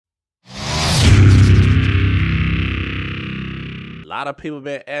lot of people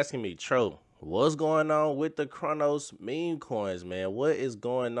been asking me, Tro, what's going on with the Cronos meme coins, man? What is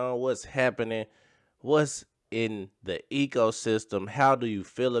going on? What's happening? What's in the ecosystem? How do you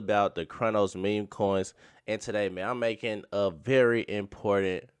feel about the Cronos meme coins? And today, man, I'm making a very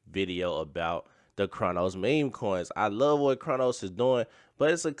important video about the Cronos meme coins. I love what Cronos is doing,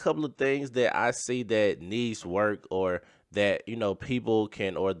 but it's a couple of things that I see that needs work, or that people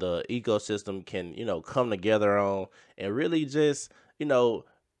can, or the ecosystem can come together on and really just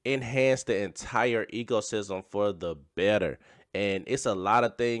enhance the entire ecosystem for the better. And it's a lot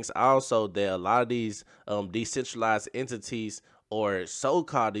of things also that a lot of these decentralized entities, or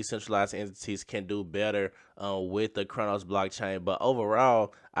so-called decentralized entities, can do better with the Cronos blockchain. But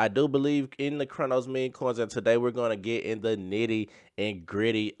overall, I do believe in the Cronos meme coins, and today we're going to get in the nitty and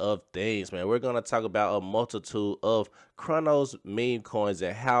gritty of things, man. We're going to talk about a multitude of Cronos meme coins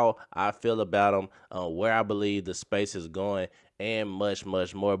and how I feel about them, where I believe the space is going, and much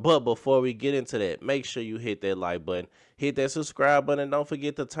more. But before we get into that, make sure you hit that like button, hit that subscribe button, and don't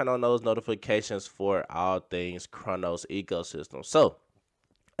forget to turn on those notifications for all things Cronos ecosystem. So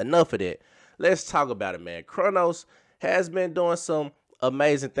enough of that, let's talk about it, man. Cronos has been doing some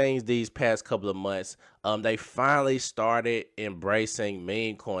amazing things these past couple of months. They finally started embracing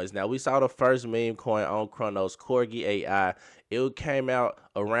meme coins. Now, we saw the first meme coin on Cronos, Corgi AI. It came out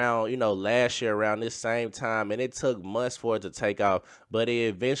around last year around this same time, and it took months for it to take off, but it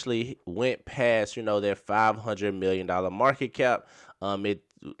eventually went past their $500 million market cap. It,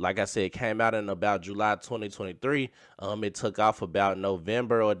 like I said, came out in about July 2023. It took off about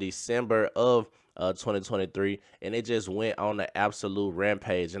November or December of 2023, and it just went on the absolute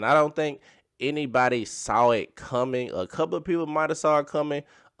rampage. And I don't think anybody saw it coming. A couple of people might have saw it coming,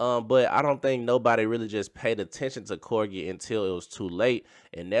 but I don't think nobody really just paid attention to Corgi until it was too late.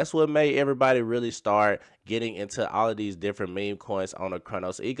 And that's what made everybody really start getting into all of these different meme coins on the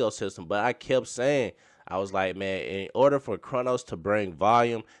Cronos ecosystem. But I kept saying, I was like, man, in order for Cronos to bring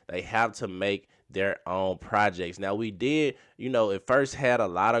volume, they have to make their own projects. Now, we did, it first had a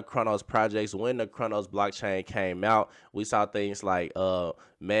lot of Cronos projects. When the Cronos blockchain came out, we saw things like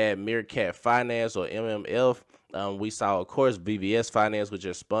Meerkat Finance, or MMF. We saw, of course, VVS Finance, which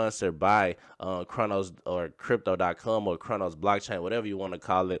is sponsored by Cronos, or Crypto.com, or Cronos blockchain, whatever you want to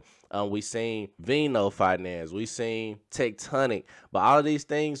call it. We seen Vino Finance, we seen Tectonic, but all of these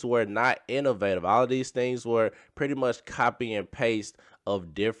things were not innovative. All of these things were pretty much copy and paste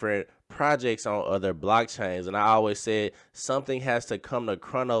of different projects on other blockchains. And I always said something has to come to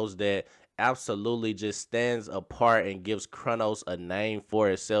Cronos that absolutely just stands apart and gives Cronos a name for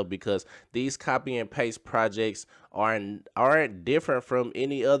itself, because these copy and paste projects aren't different from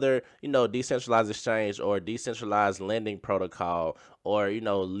any other decentralized exchange or decentralized lending protocol, or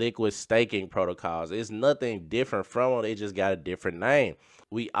liquid staking protocols. It's nothing different from them. They just got a different name.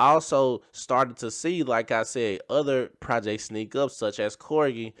 We also started to see, like I said, other projects sneak up, such as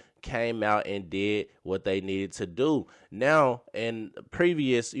Corgi came out and did what they needed to do. Now, in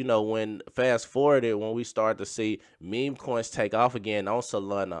previous, when fast forwarded, when we start to see meme coins take off again on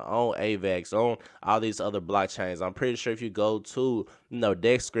Solana, on AVAX, on all these other blockchains, I'm pretty sure if you go to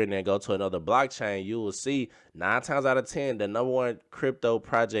Dexcreen and go to another blockchain, you will see 9 times out of 10 the #1 crypto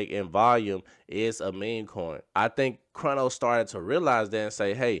project in volume is a meme coin. I think Cronos started to realize that and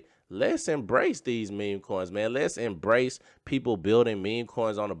say, hey, let's embrace these meme coins, man. Let's embrace people building meme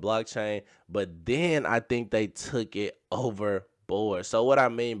coins on the blockchain. But then I think they took it overboard. So what I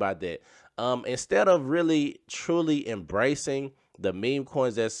mean by that, instead of really truly embracing the meme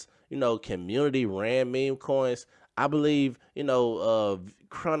coins that's community ran meme coins, I believe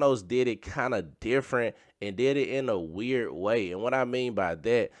Cronos did it kind of different and did it in a weird way. And what I mean by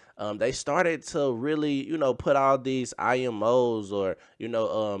that, they started to really put all these IMOs, or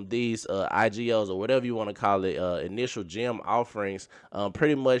these IGOs, or whatever you want to call it, initial gem offerings,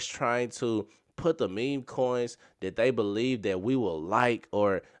 pretty much trying to put the meme coins that they believe that we will like,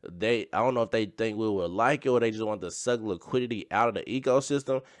 or I don't know if they think we will like it, or they just want to suck liquidity out of the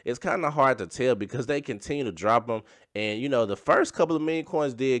ecosystem. It's kind of hard to tell, because they continue to drop them. And the first couple of meme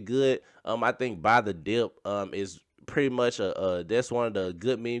coins did good. I think By the Dip is pretty much that's one of the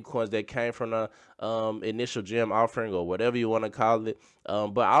good meme coins that came from the initial gem offering, or whatever you want to call it.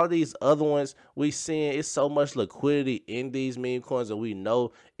 But all these other ones, we seeing it's so much liquidity in these meme coins, and we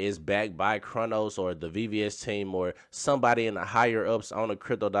know it's backed by Cronos or the VVS team or somebody in the higher ups on the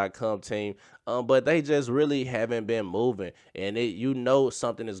Crypto.com team. But they just really haven't been moving, and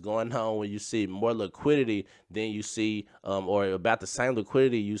something is going on when you see more liquidity than you see, or about the same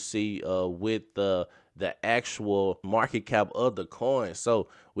liquidity you see with the the actual market cap of the coin. So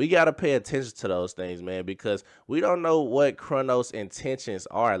we got to pay attention to those things, man, because we don't know what Cronos intentions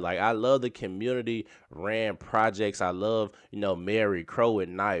are. Like, I love the community ran projects. I love, MERY, CRO with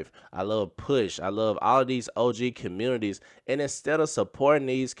Knife. I love Push. I love all of these OG communities. And instead of supporting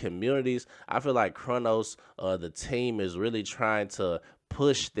these communities, I feel like Cronos, the team, is really trying to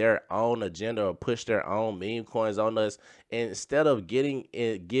push their own agenda or push their own meme coins on us instead of giving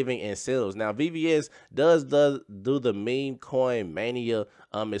incentives. Now VVS does do the meme coin mania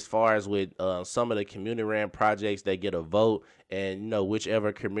as far as with some of the community ran projects. They get a vote, and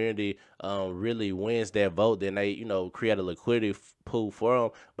whichever community really wins that vote, then they create a liquidity pool for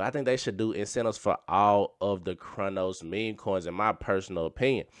them. But I think they should do incentives for all of the Cronos meme coins, in my personal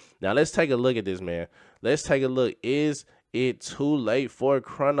opinion. Now let's take a look at this, man. Let's take a look. Is it too late for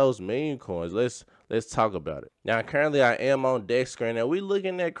Cronos meme coins? Let's talk about it. Now currently I am on deck screen and we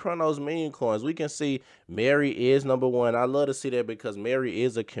looking at Cronos meme coins. We can see MERY is number one. I love to see that because MERY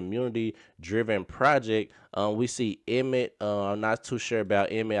is a community driven project. We see Emmet. I'm not too sure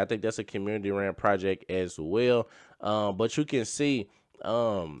about Emmet. I think that's a community ran project as well. But you can see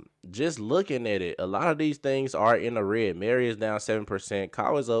just looking at it, a lot of these things are in the red. MERY is down 7%.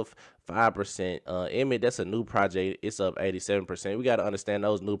 CAW is up 5%. Emmet, that's a new project. It's up 87%. We got to understand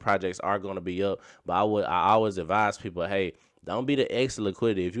those new projects are going to be up. But I always advise people, hey, don't be the extra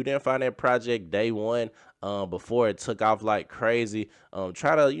liquidity. If you didn't find that project day one, before it took off like crazy,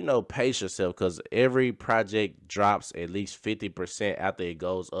 try to pace yourself, because every project drops at least 50% after it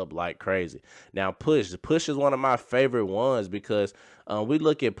goes up like crazy. Now Push is one of my favorite ones because we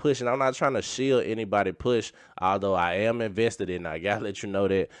look at Push, and I'm not trying to shield anybody Push, although I am invested in it. I gotta let you know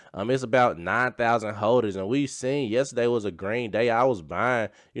that it's about 9,000 holders, and we've seen yesterday was a green day. I was buying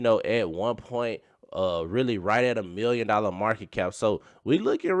at one point really right at $1 million market cap. So we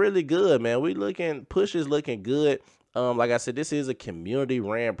looking really good, man. Push is looking good. Like I said, this is a community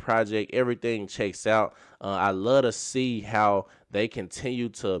ran project. Everything checks out. I love to see how they continue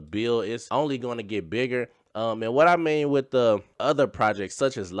to build. It's only going to get bigger. And what I mean with the other projects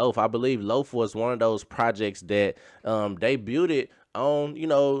such as Loaf, I believe Loaf was one of those projects that they built it on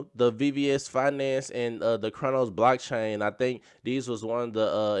the VVS finance and the Cronos blockchain. I think these was one of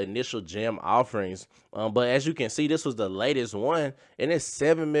the initial gem offerings, but as you can see, this was the latest one, and it's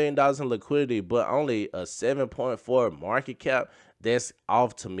 $7 million in liquidity but only a 7.4 market cap. That's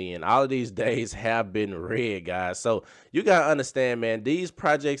off to me, and all of these days have been red, guys. So you gotta understand, man, these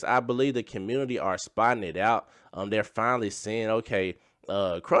projects, I believe the community are spotting it out. They're finally seeing, okay,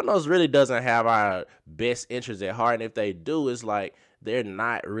 Cronos really doesn't have our best interest at heart, and if they do, it's like they're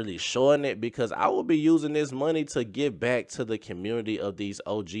not really showing it, because I will be using this money to give back to the community of these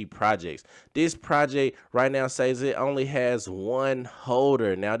OG projects. This project right now says it only has one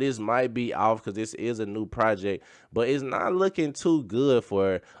holder. Now this might be off because this is a new project, but it's not looking too good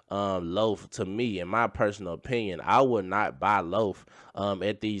for Loaf to me, in my personal opinion. I would not buy Loaf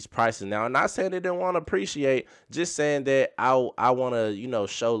at these prices. Now I'm not saying they didn't want to appreciate, just saying that I want to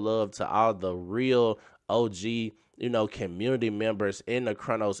show love to all the real OG community members in the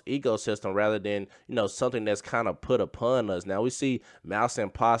Cronos ecosystem, rather than something that's kind of put upon us. Now we see Mouse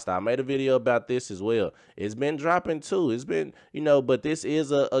and Pasta. I made a video about this as well. It's been dropping too. It's been but this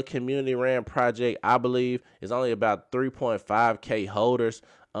is a community ran project. I believe it's only about 3.5K holders,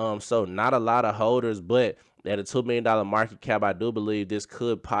 so not a lot of holders, but at a $2 million market cap, I do believe this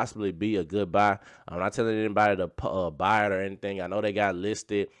could possibly be a good buy. I'm not telling anybody to buy it or anything. I know they got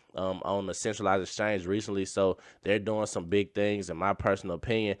listed on the centralized exchange recently, so they're doing some big things, in my personal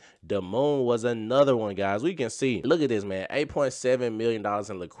opinion. The Moon was another one, guys. We can see, look at this, man, $8.7 million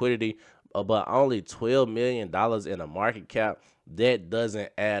in liquidity, but only $12 million in a market cap. That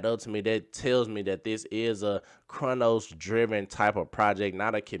doesn't add up to me. That tells me that this is a Cronos driven type of project,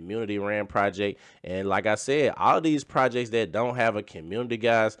 not a community ran project. And like I said, all these projects that don't have a community,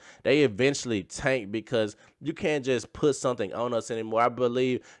 guys, they eventually tank, because you can't just put something on us anymore. I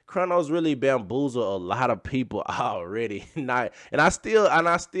believe Cronos really bamboozled a lot of people already. And I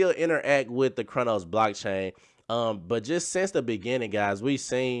still interact with the Cronos blockchain. But just since the beginning, guys, we've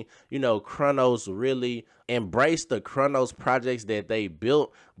seen, Cronos really embrace the Cronos projects that they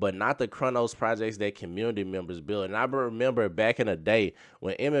built, but not the Cronos projects that community members built. And I remember back in the day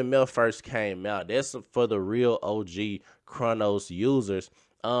when MML first came out, that's for the real OG Cronos users.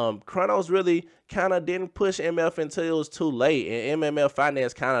 Cronos really kind of didn't push MF until it was too late, and MML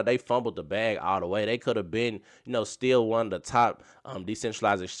Finance they fumbled the bag all the way. They could have been, still one of the top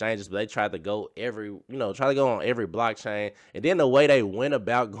decentralized exchanges, but they tried to go on every blockchain, and then the way they went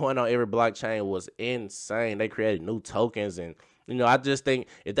about going on every blockchain was insane. They created new tokens, and I just think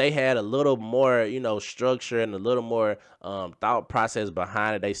if they had a little more, structure and a little more thought process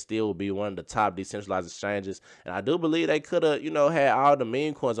behind it, they still would be one of the top decentralized exchanges. And I do believe they could have, had all the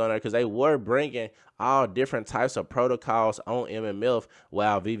meme coins on there because they were bringing all different types of protocols on MMF,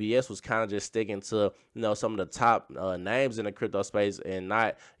 while VVS was kind of just sticking to, some of the top names in the crypto space and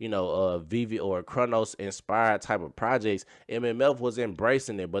not, VV or Cronos inspired type of projects. MMF was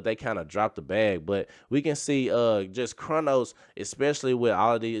embracing it, but they kind of dropped the bag. But we can see just Cronos, especially with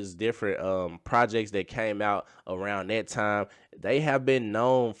all of these different projects that came out around that time, they have been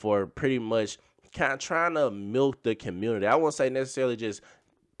known for pretty much kind of trying to milk the community. I won't say necessarily just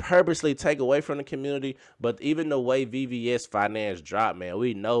purposely take away from the community, but even the way VVS finance dropped, man,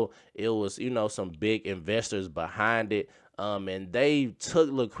 we know it was, some big investors behind it. And they took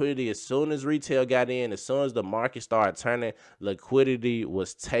liquidity as soon as retail got in. As soon as the market started turning, liquidity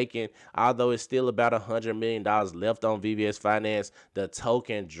was taken. Although it's still about $100 million left on VVS Finance, the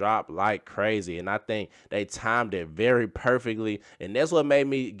token dropped like crazy. And I think they timed it very perfectly. And that's what made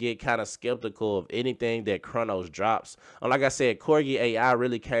me get kind of skeptical of anything that Cronos drops. Like I said, Corgi AI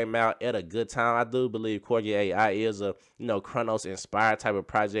really came out at a good time. I do believe Corgi AI is a, Cronos inspired type of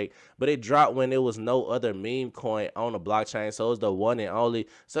project, but it dropped when there was no other meme coin on the blockchain. So it was the one and only.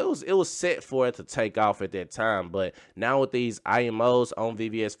 So it was set for it to take off at that time. But now with these IMOs on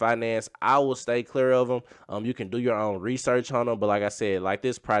VVS Finance, I will stay clear of them. You can do your own research on them. But like I said, like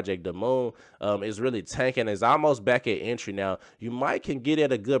this project, the Moon, is really tanking. It's almost back at entry now. You might can get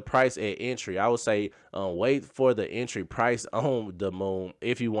at a good price at entry. I would say wait for the entry price on the Moon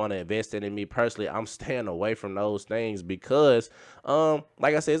if you want to invest in it. Me personally, I'm staying away from those things because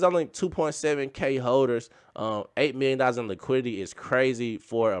like I said, it's only 2.7K holders. $8 million in liquidity is crazy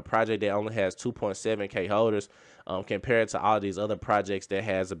for a project that only has 2.7K holders, compared to all these other projects that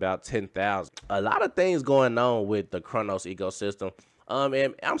has about 10,000. A lot of things going on with the Cronos ecosystem.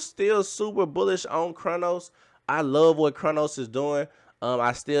 And I'm still super bullish on Cronos. I love what Cronos is doing.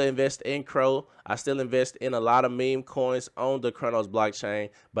 I still invest in CRO. I still invest in a lot of meme coins on the Cronos blockchain,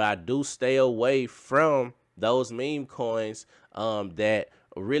 but I do stay away from those meme coins that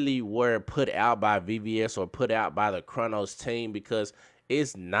really were put out by VVS or put out by the Cronos team, because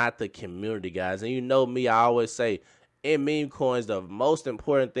it's not the community, guys. And you know me, I always say in meme coins, the most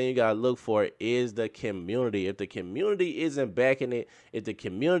important thing you gotta look for is the community. If the community isn't backing it, if the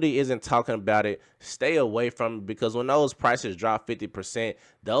community isn't talking about it, stay away from it, because when those prices drop 50%,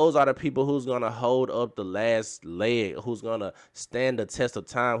 those are the people who's gonna hold up the last leg, who's gonna stand the test of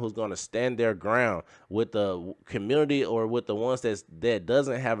time, who's gonna stand their ground. With the community or with the ones that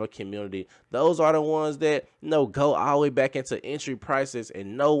doesn't have a community, those are the ones that go all the way back into entry prices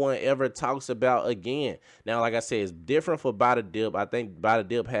and no one ever talks about again. Now, like I said, it's different for Buy the Dip. I think Buy the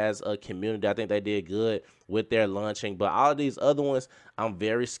Dip has a community. I think they did good with their launching, but all these other ones I'm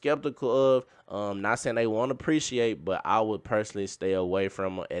very skeptical of. Not saying they won't appreciate, but I would personally stay away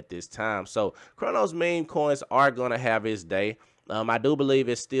from them at this time. So Cronos meme coins are gonna have its day. I do believe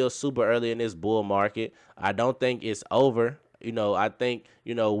it's still super early in this bull market. I don't think it's over. I think,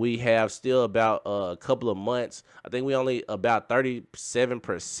 we have still about a couple of months. I think we only about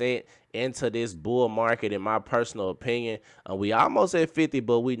 37% into this bull market, in my personal opinion. We almost at 50,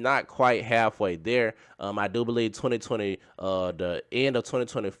 but we not quite halfway there. I do believe 2020, the end of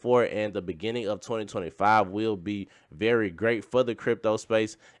 2024 and the beginning of 2025 will be very great for the crypto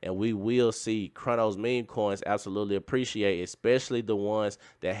space, and we will see Cronos meme coins absolutely appreciate, especially the ones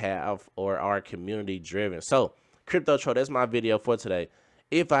that have or are community driven. So Crypto Troll, that's my video for today.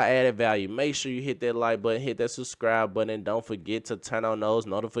 If I added value, make sure you hit that like button, hit that subscribe button, and don't forget to turn on those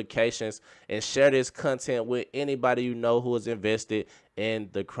notifications and share this content with anybody you know who is invested in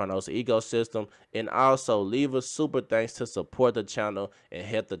the Cronos ecosystem. And also leave a super thanks to support the channel and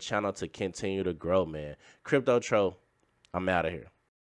help the channel to continue to grow, man. Crypto Troll, I'm out of here.